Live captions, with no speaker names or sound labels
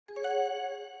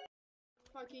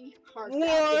fucking heart.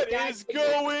 What is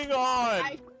going on?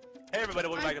 I, Hey everybody,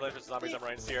 welcome back to Legends of Zombies. I'm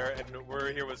Ryan here, and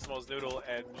we're here with Smalls Noodle,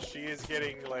 and she is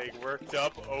getting like worked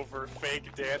up over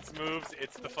fake dance moves.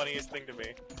 It's the funniest thing to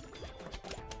me.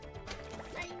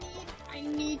 I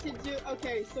need to do.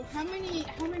 Okay, so how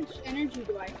much energy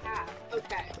do I have?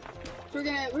 Okay, so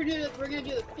we're gonna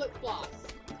do the flip floss.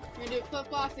 We're gonna do flip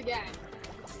floss again.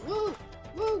 Woo,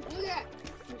 woo, look at that.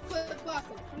 Flip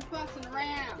flossing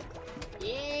around.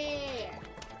 Yeah,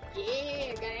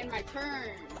 gotta end my turn.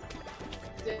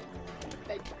 They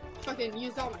fucking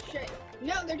used all my shit.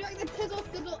 No, they're doing the tizzle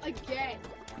sizzle again.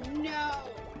 No,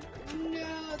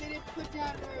 they didn't put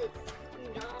down roots.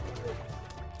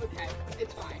 No. Okay,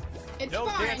 it's fine. It's no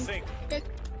fine. Dancing.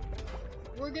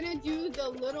 We're gonna do the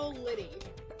little Liddy.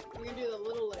 We're gonna do the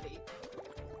little Liddy.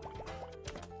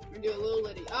 We're gonna do a little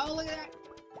Liddy. Oh, look at that.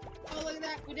 Oh, look at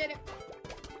that. We did it.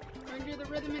 We're gonna do the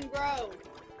rhythm and grow,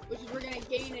 which is we're gonna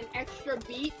gain an extra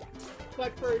beat,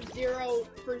 but for zero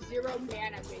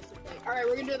mana, basically. All right,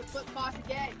 we're gonna do the flip floss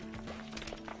again.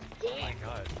 Yeah. Oh my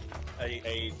god.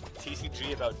 A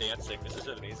TCG about dancing. This is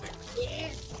amazing. Yeah.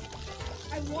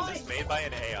 I won. Is this made by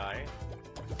an AI?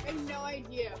 I have no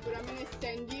idea, but I'm gonna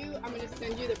send you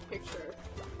the picture.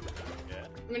 Yeah.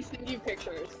 I'm gonna send you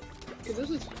pictures. Cause this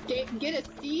is get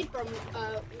a seed from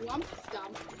Lump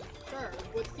Stump. Sure.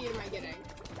 What seed am I getting?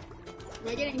 Am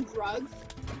I getting drugs?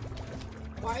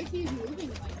 Why is he moving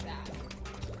like that?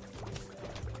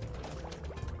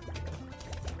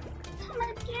 Oh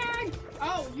my god!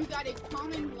 Oh, you got a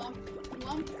common lump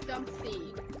stump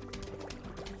seed.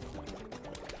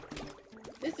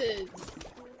 This is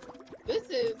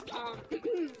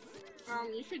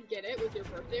you should get it with your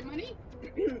birthday money.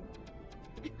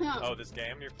 Oh, this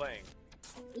game you're playing?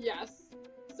 Yes.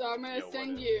 So I'm gonna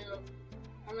send you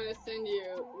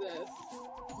this.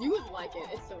 You would like it.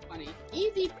 It's so funny.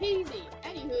 Easy peasy.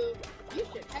 Anywho, you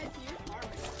should head to your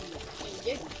pharmacy and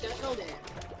get settled in.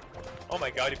 Oh my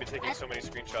god, you've been taking so many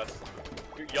screenshots.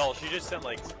 Y'all, she just sent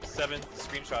like 7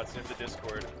 screenshots into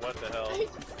Discord. What the hell?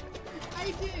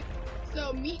 I did.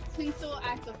 So meet Tinsel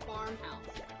at the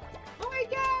farmhouse. Oh my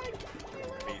god!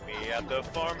 Meet me at the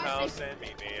farmhouse and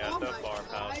meet me at the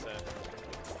farmhouse and...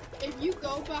 If you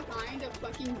go behind a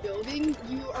fucking building,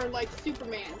 you are like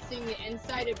Superman seeing the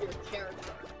inside of your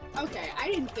character. Okay, I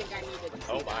didn't think I needed to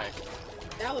see Oh my.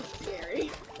 That was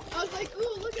scary. I was like,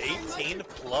 ooh, look at my 18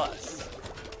 plus.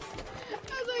 I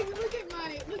was like,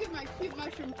 look at my cute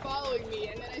mushroom following me,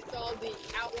 and then I saw the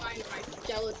outline of my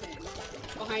skeleton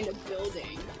behind a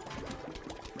building.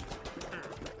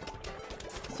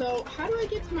 So, how do I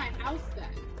get to my house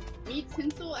then? Meet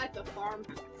Tinsel at the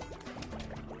farmhouse.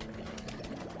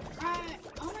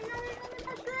 Oh my god, another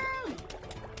mushroom!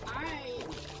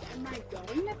 Am I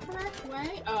going the correct way?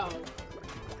 Oh.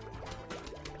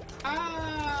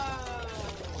 Oh.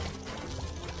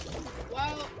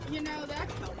 Well, you know,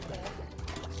 that's helpful.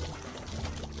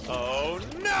 Oh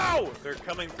no! They're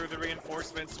coming through the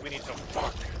reinforcements. We need to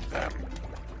fuck them.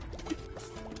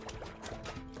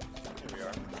 Here we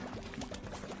are.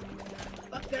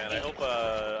 Man, I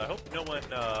hope no one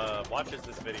watches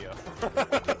this video.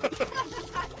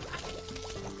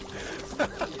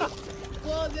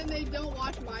 Well, then they don't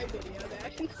watch my video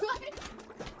then.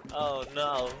 Oh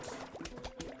no.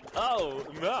 Oh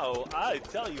no, I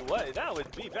tell you what, that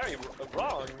would be very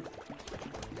wrong.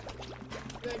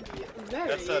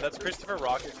 That's Christopher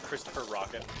Rocket. Christopher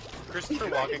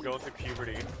Rocket going through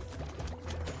puberty.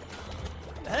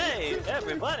 Hey,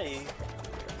 everybody!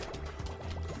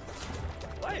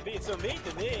 Why are you being so mean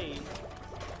to me?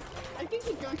 I think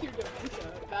he's going through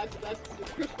dementia. That's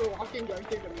Christopher Walken going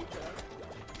through dementia.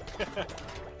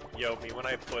 Yo, me when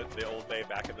I put the Old Bay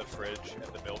back in the fridge and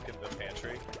the milk in the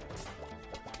pantry.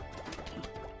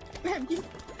 Yeah,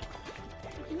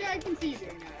 I can see you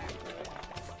doing that, actually.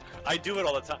 I do it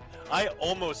all the time. I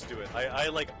almost do it. I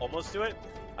like almost do it.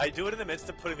 I do it in the midst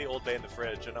of putting the Old Bay in the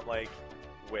fridge, and I'm like,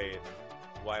 wait,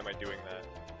 why am I doing that?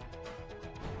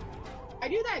 I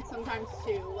do that sometimes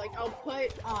too. Like I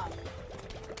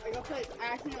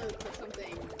accidentally put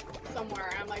something somewhere,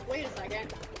 and I'm like, wait a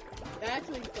second, that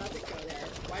actually doesn't go there.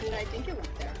 Why did I think it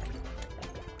went there?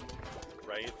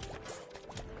 Right?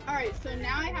 Alright, so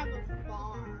now I have a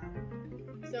farm.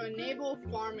 So enable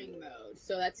farming mode.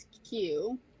 So that's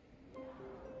Q.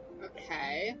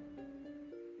 Okay.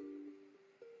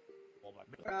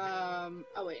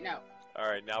 Oh wait, no.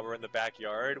 Alright, now we're in the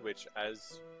backyard, which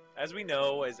as we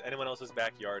know, as anyone else's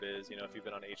backyard is, you know, if you've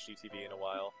been on HGTV in a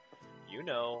while, you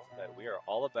know that we are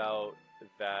all about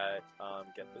that,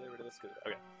 get rid of this,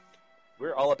 okay.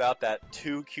 We're all about that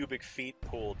 2 cubic feet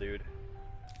pool, dude.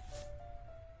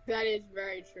 That is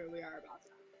very true, we are about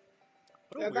that.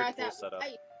 What a weird pool setup.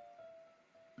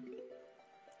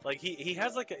 Like he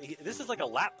has like this is like a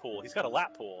lap pool. He's got a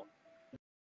lap pool.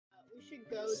 We should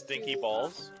go. Stinky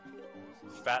balls,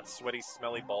 fat, sweaty,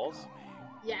 smelly balls.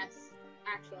 Yes,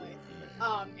 actually.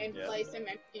 And play some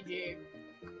MTG.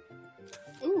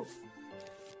 Ooh.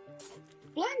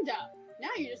 Blenda. Now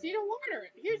you just need to water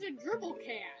it. Here's a dribble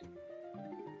can.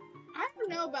 I don't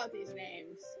know about these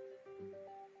names.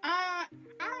 I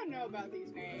don't know about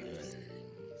these names.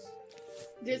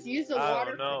 Just use the water. I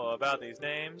don't know about these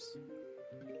names.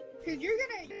 Because you're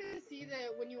gonna see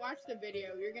when you watch the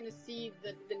video, you're gonna see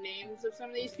the names of some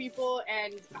of these people,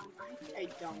 and I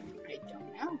don't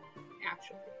know,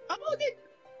 actually.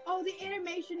 The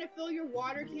animation to fill your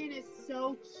water can is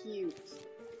so cute.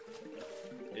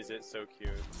 Is it so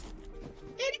cute?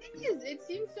 It is. It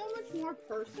seems so much more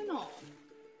personal.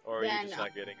 Or are you just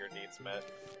not getting your needs met?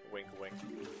 Wink, wink.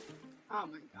 Oh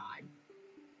my god.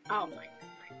 Oh my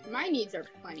god. My needs are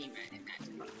plenty met in that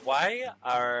department. Why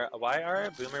are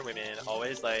boomer women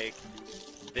always like,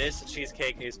 this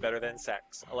cheesecake is better than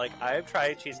sex? Like, I've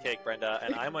tried cheesecake, Brenda,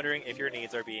 and I'm wondering if your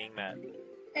needs are being met.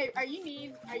 Hey, are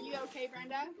you okay,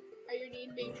 Brenda? Are your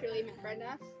needs being truly met,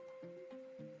 Brenda?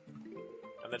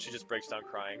 And then she just breaks down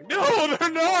crying. No,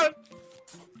 they're not!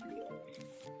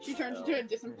 She turns into a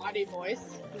disembodied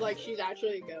voice, like she's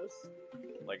actually a ghost.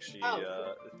 Like she's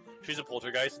a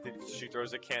poltergeist. She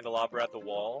throws a candelabra at the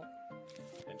wall,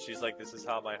 and she's like, "This is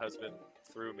how my husband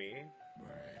threw me,"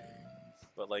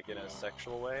 but like in a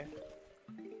sexual way,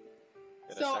 in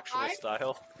a sexual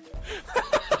style.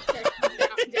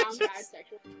 down bad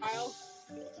sexual style.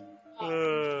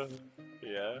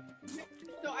 Yeah.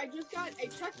 So I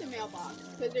checked the mailbox,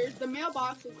 because the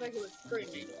mailbox looks like it was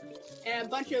screaming, and a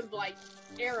bunch of, like,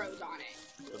 arrows on it.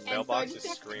 The mailbox is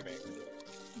screaming.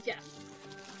 Yes.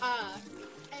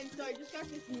 And so I just got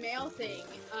this mail thing,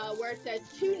 where it says,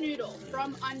 "To Noodle,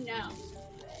 from unknown.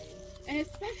 In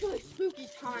especially spooky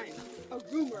times, a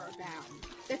rumor abounds,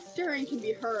 that stirring can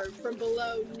be heard from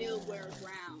below Nilware's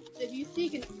round. If you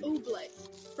seek an ooblet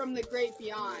from the great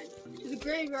beyond, to the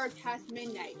graveyard past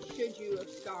midnight should you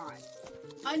abscond.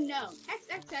 Unknown.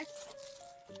 XXX.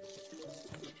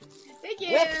 Thank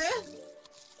you.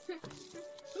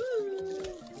 Ooh.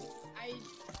 I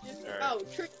just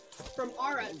from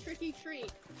Aura. Tricky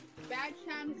treat. Bad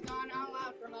Chum's gone all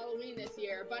out for Halloween this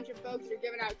year. A bunch of folks are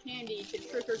giving out candy to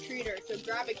trick-or-treaters, so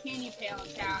grab a candy pail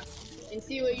in town and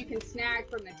see what you can snag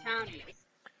from the townies.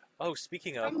 Oh,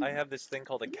 speaking of, I have this thing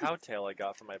called a cowtail I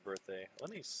got for my birthday.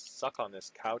 Let me suck on this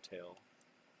cowtail.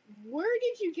 Where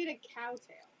did you get a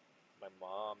cowtail? My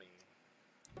mommy.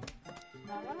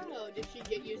 Oh, did she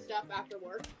get you stuff after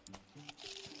work?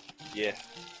 Yeah.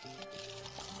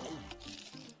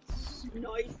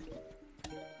 Nice.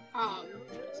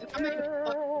 So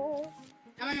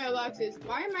my mailbox is,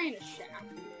 why am I in a shack?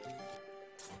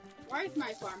 Why is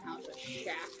my farmhouse a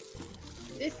shack?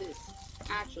 This is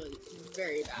actually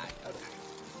very bad. Okay.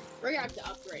 We're gonna have to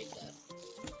upgrade this.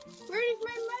 Where does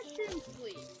my mushroom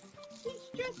sleep? He's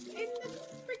just in the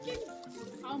freaking...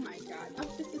 Oh my god.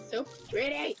 Oh, this is so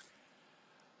pretty.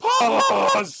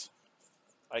 Pause!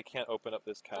 I can't open up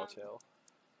this cowtail.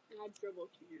 Add dribble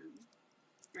can.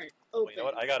 Alright, open. Well, you know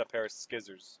what? I got a pair of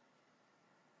skizzers.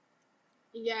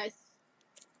 Yes.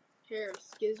 Pair of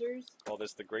skizzers. Call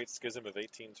this the Great Schism of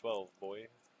 1812, boy.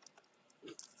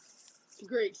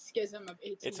 Great Schism of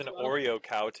 1812. It's an Oreo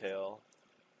cowtail.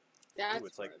 That's Ooh,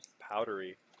 it's gross. like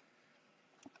powdery.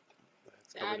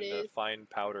 It's covered in a fine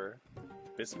powder.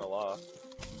 Bismillah.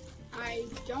 I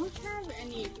don't have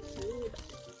any food.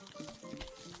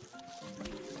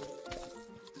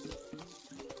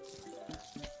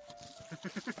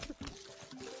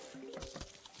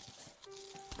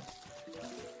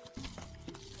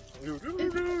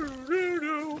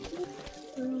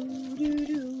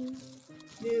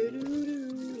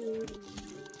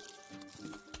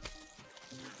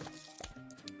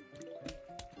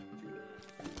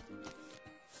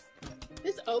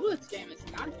 This Obelix game is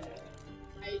not good.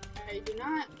 I do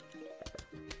not.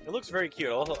 It looks very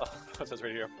cute. It says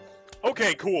right here.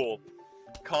 Okay, cool.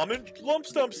 Common lump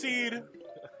stump seed.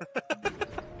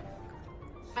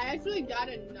 I actually got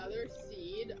another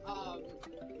seed.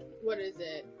 What is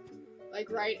it? Like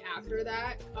right after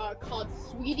that, called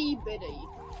Sweetie Bitty.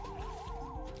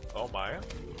 Oh my.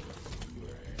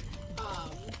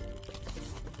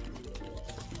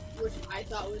 Which I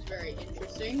thought was very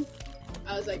interesting.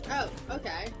 I was like, oh,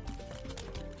 okay.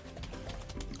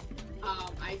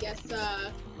 I guess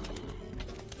I'll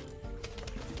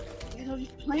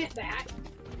just plant that.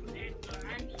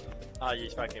 Oh, you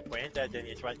just fucking plant that, then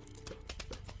you just I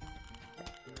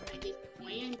just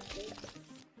plant it.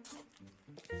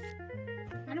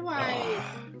 How do I?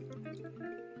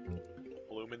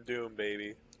 Bloom and doom,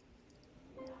 baby.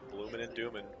 Bloomin' and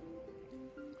doomin'.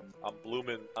 I'm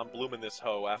blooming this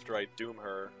hoe after I doom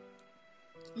her.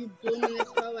 You blooming this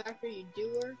hoe